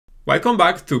Welcome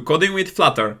back to Coding with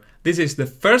Flutter. This is the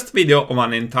first video of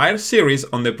an entire series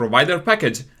on the provider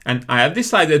package, and I have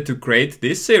decided to create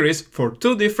this series for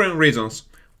two different reasons.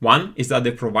 One is that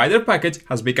the provider package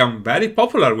has become very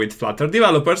popular with Flutter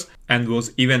developers and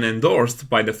was even endorsed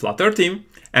by the Flutter team.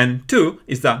 And two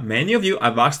is that many of you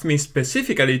have asked me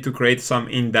specifically to create some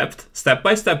in-depth,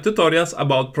 step-by-step tutorials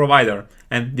about provider,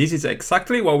 and this is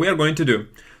exactly what we are going to do.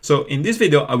 So in this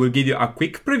video, I will give you a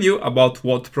quick preview about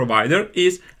what provider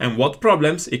is and what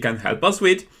problems it can help us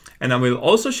with. And I will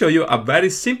also show you a very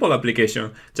simple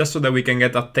application, just so that we can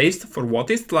get a taste for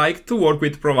what it's like to work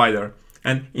with provider.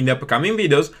 And in the upcoming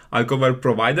videos, I'll cover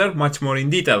provider much more in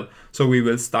detail. So we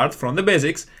will start from the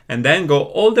basics and then go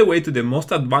all the way to the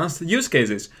most advanced use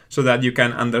cases, so that you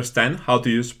can understand how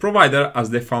to use provider as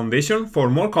the foundation for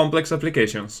more complex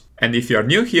applications. And if you are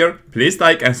new here, please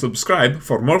like and subscribe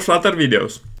for more Flutter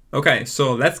videos. Okay,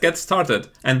 so let's get started.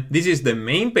 And this is the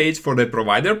main page for the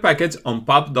provider package on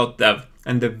pub.dev.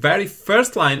 And the very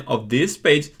first line of this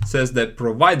page says that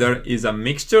provider is a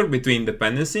mixture between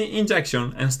dependency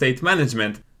injection and state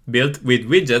management, built with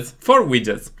widgets for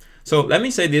widgets. So let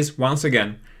me say this once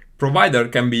again. Provider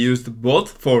can be used both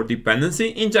for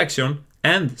dependency injection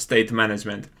and state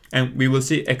management. And we will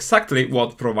see exactly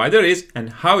what provider is and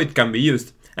how it can be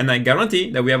used. And I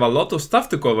guarantee that we have a lot of stuff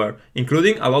to cover,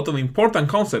 including a lot of important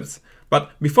concepts.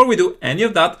 But before we do any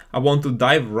of that, I want to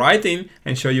dive right in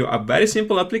and show you a very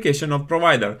simple application of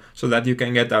provider, so that you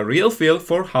can get a real feel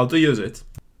for how to use it.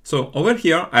 So over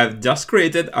here, I have just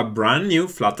created a brand new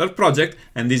Flutter project,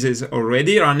 and this is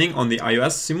already running on the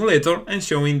iOS simulator and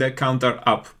showing the counter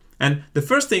up. And the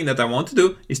first thing that I want to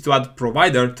do is to add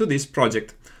provider to this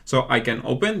project. So I can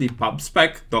open the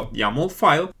pubspec.yaml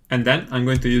file, and then I'm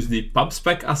going to use the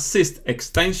pubspec assist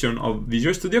extension of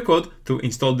Visual Studio Code to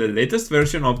install the latest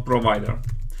version of provider.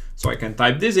 So I can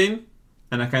type this in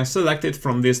and I can select it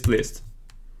from this list.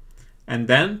 And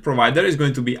then provider is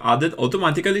going to be added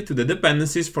automatically to the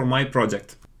dependencies for my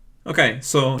project. Okay,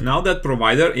 so now that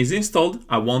provider is installed,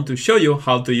 I want to show you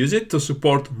how to use it to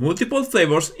support multiple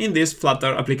flavors in this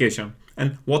Flutter application.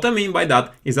 And what I mean by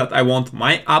that is that I want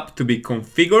my app to be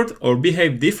configured or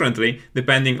behave differently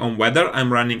depending on whether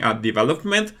I'm running a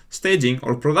development, staging,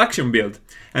 or production build.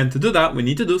 And to do that, we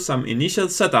need to do some initial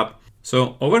setup.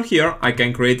 So over here, I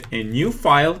can create a new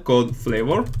file called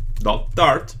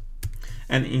flavor.dart.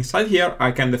 And inside here,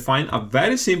 I can define a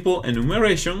very simple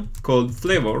enumeration called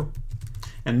flavor.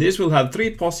 And this will have three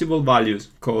possible values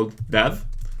called dev,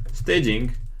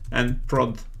 staging, and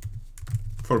prod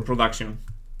for production.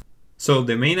 So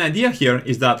the main idea here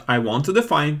is that I want to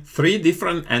define three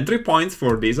different entry points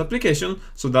for this application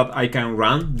so that I can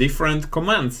run different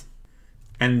commands.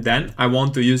 And then I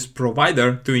want to use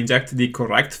provider to inject the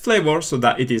correct flavor so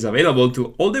that it is available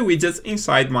to all the widgets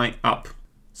inside my app.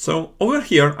 So over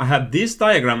here, I have this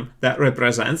diagram that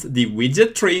represents the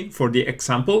widget tree for the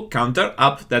example counter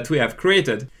app that we have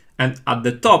created. And at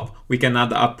the top, we can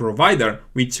add a provider,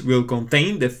 which will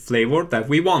contain the flavor that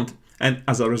we want. And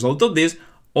as a result of this,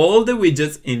 all the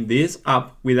widgets in this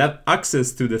app will have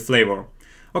access to the flavor.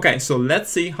 Okay, so let's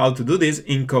see how to do this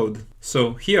in code.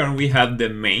 So here we have the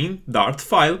main Dart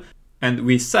file, and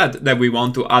we said that we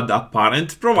want to add a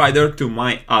parent provider to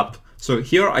my app. So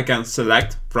here I can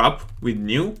select prop with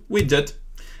new widget,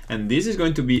 and this is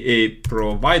going to be a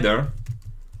provider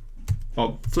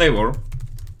of flavor.value,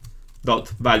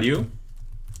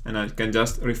 and I can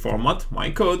just reformat my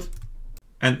code.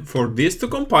 And for this to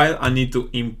compile, I need to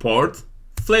import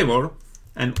flavor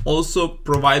and also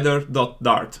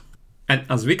provider.dart. And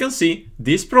as we can see,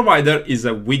 this provider is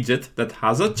a widget that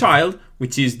has a child,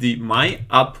 which is the my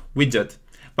app widget.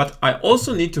 But I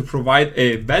also need to provide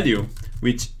a value,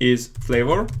 which is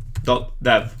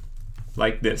flavor.dev,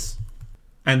 like this.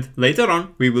 And later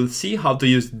on, we will see how to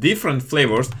use different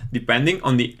flavors depending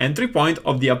on the entry point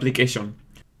of the application.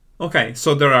 Okay,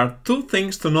 so there are two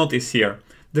things to notice here.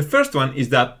 The first one is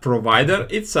that provider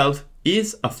itself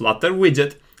is a Flutter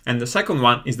widget, and the second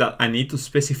one is that I need to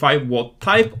specify what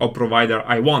type of provider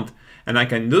I want, and I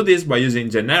can do this by using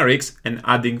generics and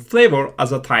adding flavor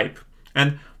as a type.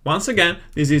 And once again,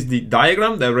 this is the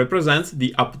diagram that represents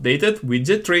the updated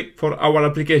widget tree for our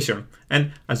application.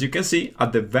 And as you can see,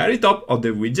 at the very top of the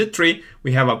widget tree,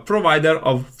 we have a provider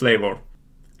of flavor.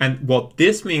 And what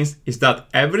this means is that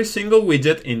every single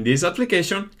widget in this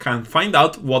application can find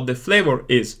out what the flavor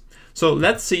is. So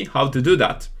let's see how to do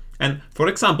that. And for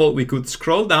example, we could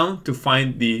scroll down to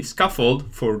find the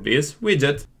scaffold for this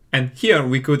widget. And here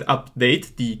we could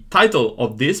update the title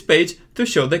of this page to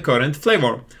show the current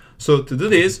flavor. So to do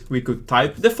this, we could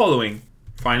type the following: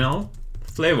 final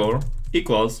flavor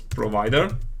equals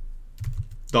provider.of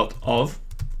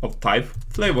of type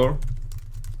flavor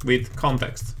with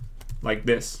context, like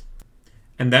this.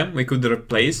 And then we could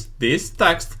replace this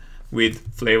text with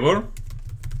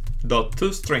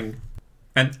flavor.toString.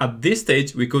 And at this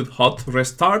stage, we could hot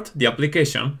restart the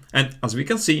application. And as we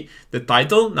can see, the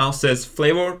title now says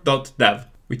flavor.dev,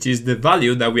 which is the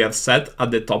value that we have set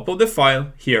at the top of the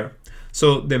file here.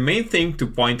 So the main thing to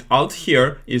point out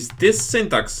here is this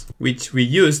syntax, which we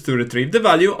use to retrieve the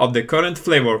value of the current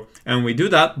flavor. And we do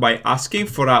that by asking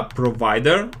for a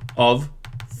Provider.of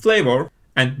flavor.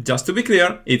 And just to be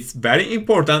clear, it's very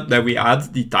important that we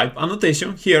add the type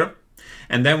annotation here.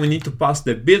 And then we need to pass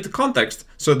the build context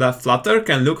so that Flutter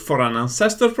can look for an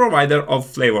ancestor provider of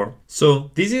flavor.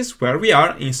 So this is where we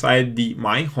are inside the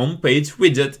My Homepage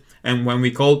widget. And when we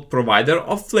call provider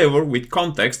of flavor with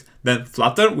context, then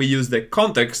Flutter will use the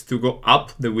context to go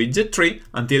up the widget tree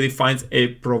until it finds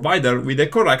a provider with the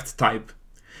correct type.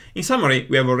 In summary,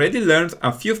 we have already learned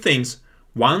a few things.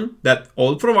 1, that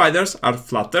all providers are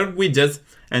Flutter widgets,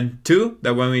 and 2,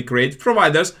 that when we create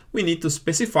providers, we need to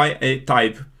specify a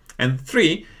type. And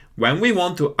 3, when we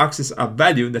want to access a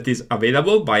value that is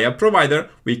available by a provider,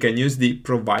 we can use the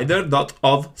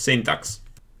Provider.of syntax.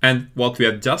 And what we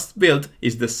have just built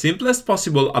is the simplest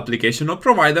possible application of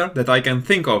provider that I can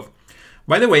think of.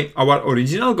 By the way, our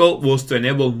original goal was to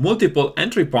enable multiple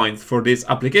entry points for this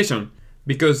application,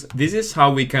 because this is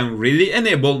how we can really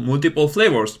enable multiple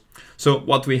flavors. So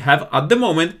what we have at the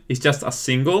moment is just a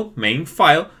single main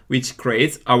file which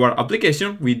creates our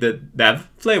application with the dev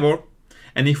flavor.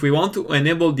 And if we want to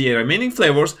enable the remaining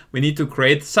flavors, we need to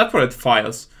create separate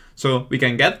files. So we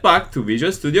can get back to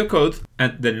Visual Studio Code,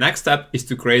 and the next step is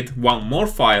to create one more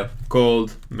file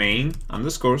called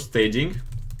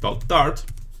main_staging.dart,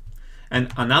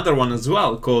 and another one as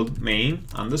well called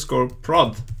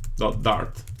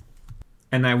main_prod.dart.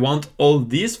 And I want all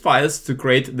these files to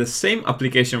create the same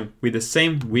application with the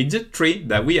same widget tree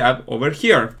that we have over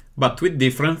here, but with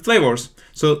different flavors.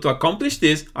 So to accomplish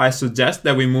this, I suggest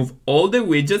that we move all the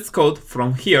widgets code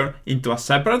from here into a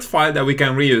separate file that we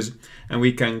can reuse. And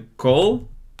we can call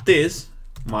this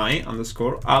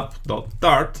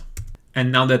my_app.dart.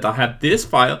 And now that I have this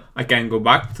file, I can go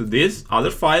back to this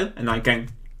other file and I can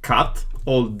cut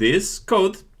all this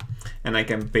code and I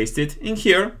can paste it in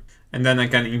here. And then I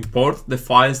can import the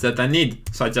files that I need,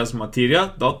 such as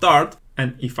material.dart.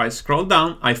 And if I scroll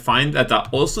down, I find that I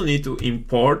also need to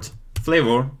import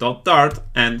flavor.dart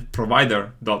and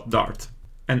provider.dart.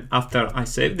 And after I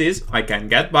save this, I can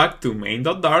get back to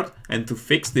main.dart, and to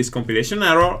fix this compilation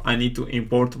error, I need to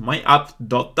import my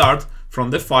app.dart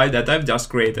from the file that I've just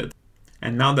created.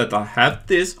 And now that I have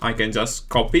this, I can just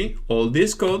copy all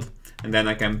this code, and then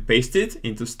I can paste it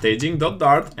into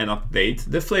staging.dart and update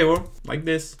the flavor like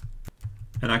this.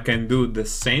 And I can do the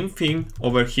same thing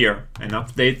over here and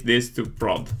update this to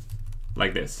prod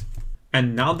like this.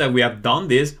 And now that we have done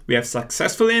this, we have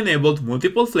successfully enabled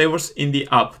multiple flavors in the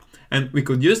app. And we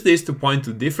could use this to point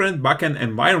to different backend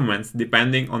environments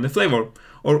depending on the flavor.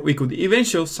 Or we could even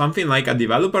show something like a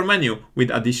developer menu with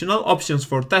additional options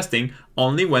for testing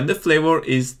only when the flavor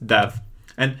is dev.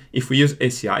 And if we use a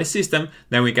CI system,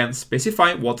 then we can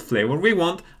specify what flavor we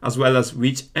want, as well as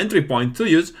which entry point to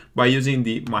use by using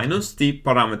the -t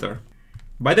parameter.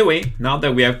 By the way, now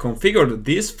that we have configured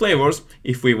these flavors,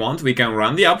 if we want, we can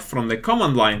run the app from the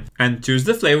command line and choose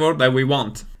the flavor that we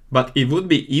want. But it would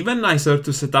be even nicer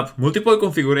to set up multiple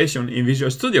configuration in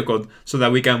Visual Studio Code so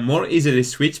that we can more easily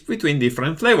switch between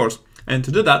different flavors. And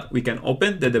to do that, we can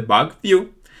open the debug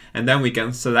view, and then we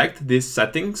can select this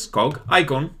settings cog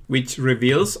icon, which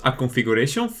reveals a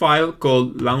configuration file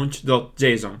called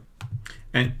launch.json.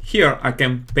 And here I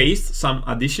can paste some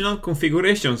additional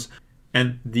configurations,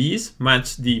 and these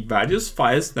match the various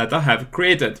files that I have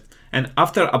created. And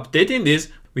after updating this,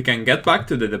 we can get back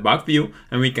to the debug view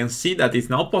and we can see that it's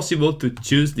now possible to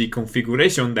choose the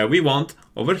configuration that we want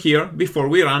over here before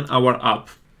we run our app.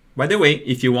 By the way,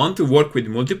 if you want to work with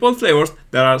multiple flavors,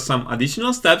 there are some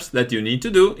additional steps that you need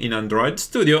to do in Android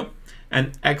Studio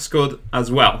and Xcode as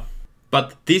well.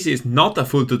 But this is not a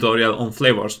full tutorial on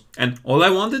flavors, and all I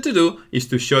wanted to do is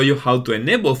to show you how to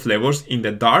enable flavors in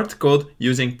the Dart code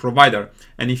using Provider.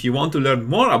 And if you want to learn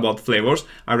more about flavors,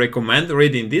 I recommend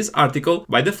reading this article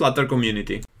by the Flutter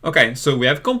community. Okay, so we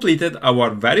have completed our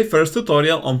very first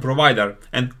tutorial on Provider,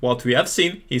 and what we have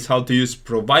seen is how to use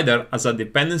Provider as a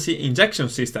dependency injection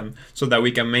system so that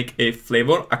we can make a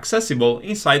flavor accessible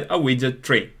inside a widget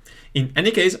tree. In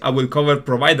any case, I will cover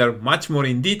Provider much more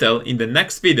in detail in the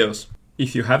next videos.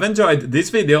 If you have enjoyed this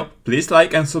video, please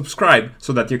like and subscribe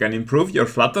so that you can improve your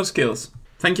Flutter skills.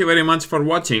 Thank you very much for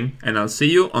watching, and I'll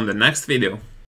see you on the next video.